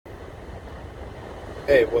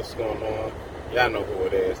Hey, what's going on? Y'all know who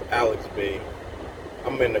it is. Alex B.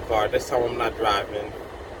 I'm in the car. This time I'm not driving,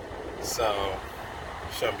 so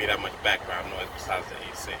shouldn't be that much background noise besides the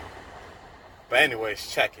AC. But anyways,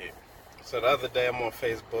 check it. So the other day I'm on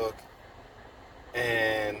Facebook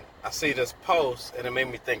and I see this post and it made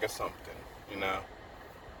me think of something, you know.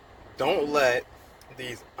 Don't let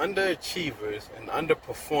these underachievers and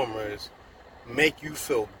underperformers make you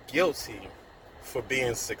feel guilty for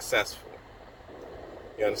being successful.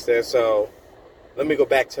 You understand? So let me go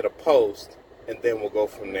back to the post and then we'll go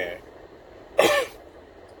from there.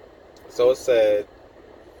 So it said,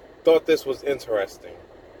 thought this was interesting.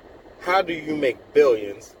 How do you make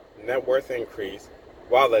billions, net worth increase,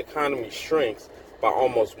 while the economy shrinks by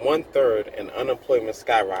almost 1/3 and unemployment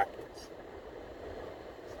skyrockets?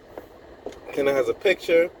 And it has a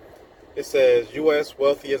picture. It says U.S.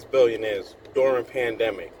 wealthiest billionaires during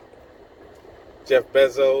pandemic. Jeff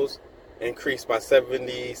Bezos increased by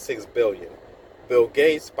 76 billion. Bill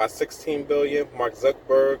Gates by 16 billion. Mark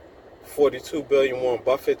Zuckerberg 42 billion. Warren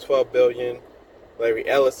Buffett 12 billion. Larry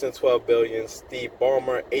Ellison 12 billion. Steve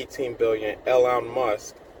Ballmer 18 billion. Elon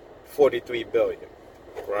Musk 43 billion.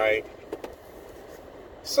 Right?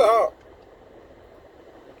 So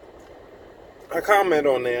I comment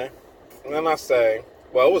on there, and then I say,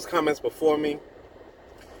 well, it was comments before me.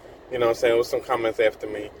 You know what I'm saying? It was some comments after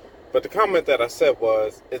me. But the comment that I said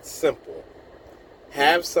was, it's simple.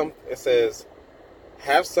 It says,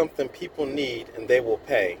 have something people need and they will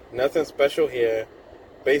pay. Nothing special here.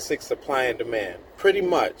 Basic supply and demand. Pretty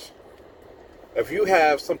much, if you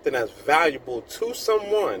have something that's valuable to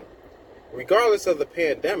someone, regardless of the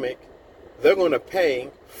pandemic, they're going to pay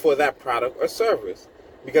for that product or service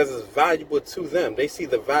because it's valuable to them. They see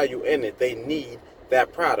the value in it. They need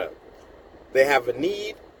that product. They have a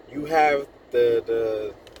need. You have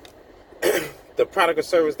the the product or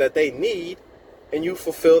service that they need, and you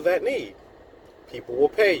fulfill that need. People will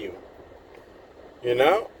pay you. You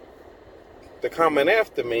know? The comment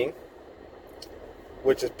after me,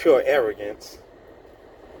 which is pure arrogance,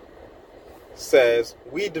 says,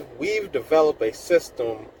 we've developed a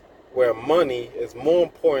system where money is more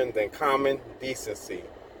important than common decency.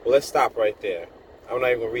 Well, let's stop right there. I'm not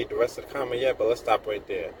even going to read the rest of the comment yet, but let's stop right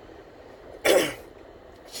there.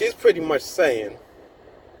 She's pretty much saying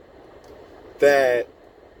that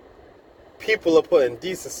people are putting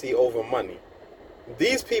decency over money.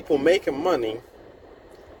 These people making money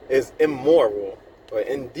is immoral or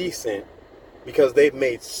indecent because they've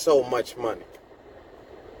made so much money.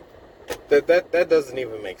 That doesn't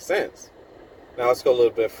even make sense. Now let's go a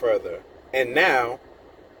little bit further. And now,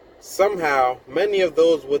 somehow, many of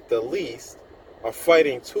those with the least are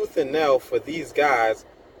fighting tooth and nail for these guys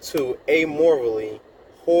to amorally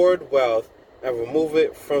hoard wealth and remove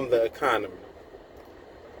it from the economy.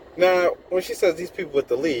 Now, when she says these people with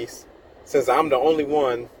the least, since I'm the only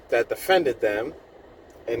one that defended them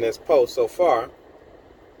in this post so far,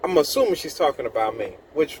 I'm assuming she's talking about me,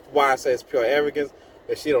 which why I say it's pure arrogance.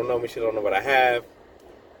 If she don't know me, she don't know what I have,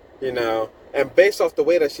 you know. And based off the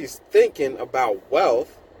way that she's thinking about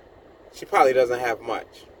wealth, she probably doesn't have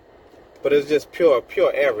much. But it's just pure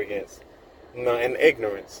arrogance, you know, and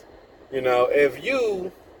ignorance. You know,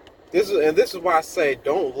 this is why I say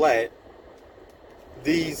don't let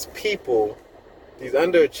these people, these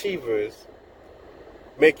underachievers,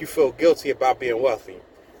 make you feel guilty about being wealthy.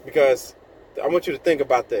 Because I want you to think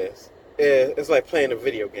about this. It's like playing a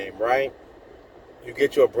video game, right? You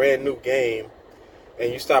get you a brand new game,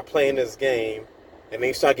 and you start playing this game, and then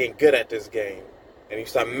you start getting good at this game, and you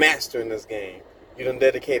start mastering this game. You done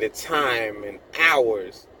dedicated time and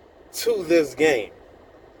hours to this game,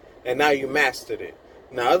 and now you mastered it.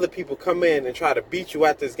 Now other people come in and try to beat you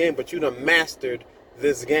at this game, but you done mastered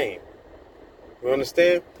this game. You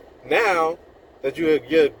understand? Now that you're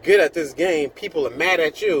good at this game, people are mad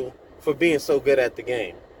at you for being so good at the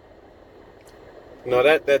game. No,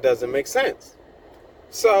 that doesn't make sense.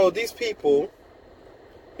 So these people,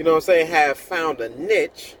 you know what I'm saying, have found a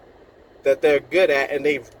niche that they're good at, and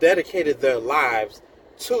they've dedicated their lives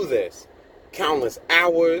to this. Countless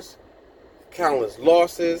hours, countless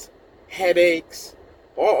losses, headaches,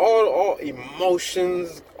 all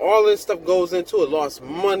emotions, all this stuff goes into it. Lost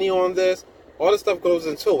money on this, all this stuff goes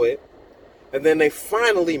into it. And then they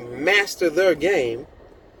finally master their game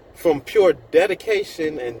from pure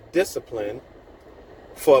dedication and discipline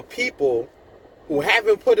for people who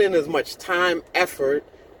haven't put in as much time, effort,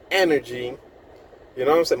 energy, you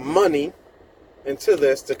know what I'm saying, money into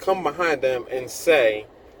this, to come behind them and say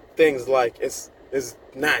things like it's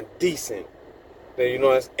not decent, that, you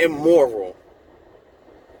know, it's immoral.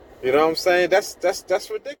 You know what I'm saying? That's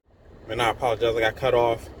ridiculous. And I apologize, I got cut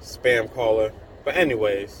off. Spam caller. But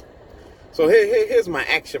anyways, so here's my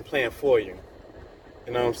action plan for you.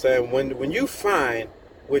 You know what I'm saying? When you find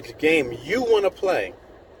which game you want to play,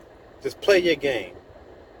 just play your game.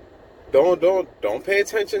 Don't pay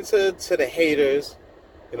attention to the haters.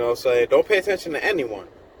 You know what I'm saying? Don't pay attention to anyone.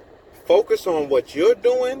 Focus on what you're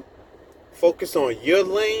doing. Focus on your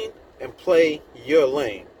lane and play your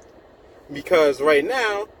lane. Because right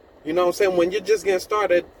now, you know what I'm saying, when you're just getting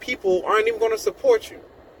started, people aren't even going to support you.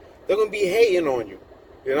 They're going to be hating on you.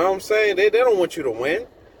 You know what I'm saying? They don't want you to win.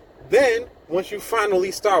 Then, once you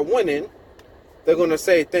finally start winning, they're going to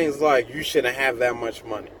say things like, you shouldn't have that much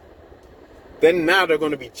money. Then now they're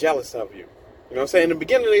going to be jealous of you. You know what I'm saying? In the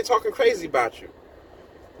beginning, they're talking crazy about you.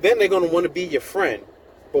 Then they're going to want to be your friend.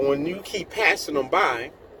 But when you keep passing them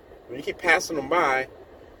by,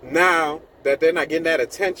 now that they're not getting that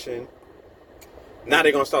attention, now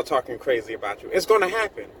they're going to start talking crazy about you. It's going to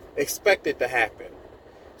happen. Expect it to happen.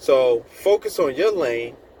 So focus on your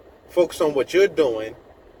lane, focus on what you're doing,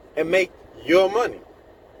 and make your money.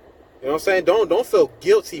 You know what I'm saying? Don't feel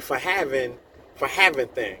guilty for having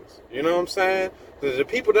things. You know what I'm saying? The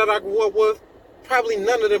people that I grew up with, probably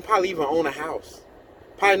none of them probably even own a house.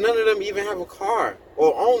 Probably none of them even have a car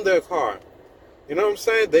or own their car. You know what I'm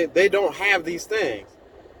saying? They don't have these things.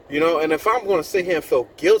 You know, and if I'm going to sit here and feel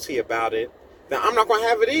guilty about it, then I'm not going to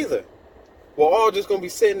have it either. We're all just going to be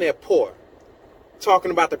sitting there poor,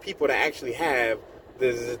 talking about the people that actually have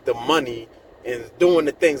the money and doing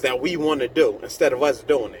the things that we want to do instead of us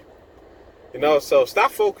doing it. You know, so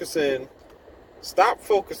stop focusing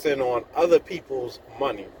on other people's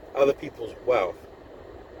money, other people's wealth,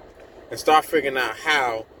 and start figuring out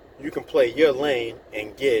how you can play your lane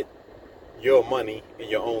and get your money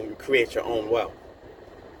and create your own wealth.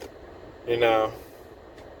 You know,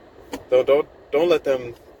 don't let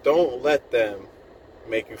them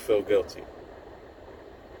make you feel guilty.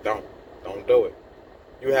 Don't do it.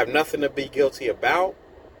 You have nothing to be guilty about.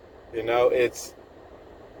 You know,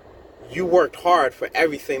 you worked hard for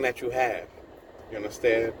everything that you have. You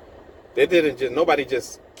understand? Nobody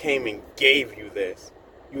just came and gave you this.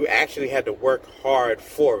 You actually had to work hard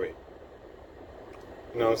for it.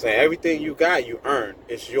 You know what I'm saying? Everything you got, you earned.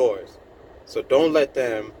 It's yours. So don't let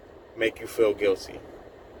them make you feel guilty.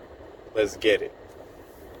 Let's get it.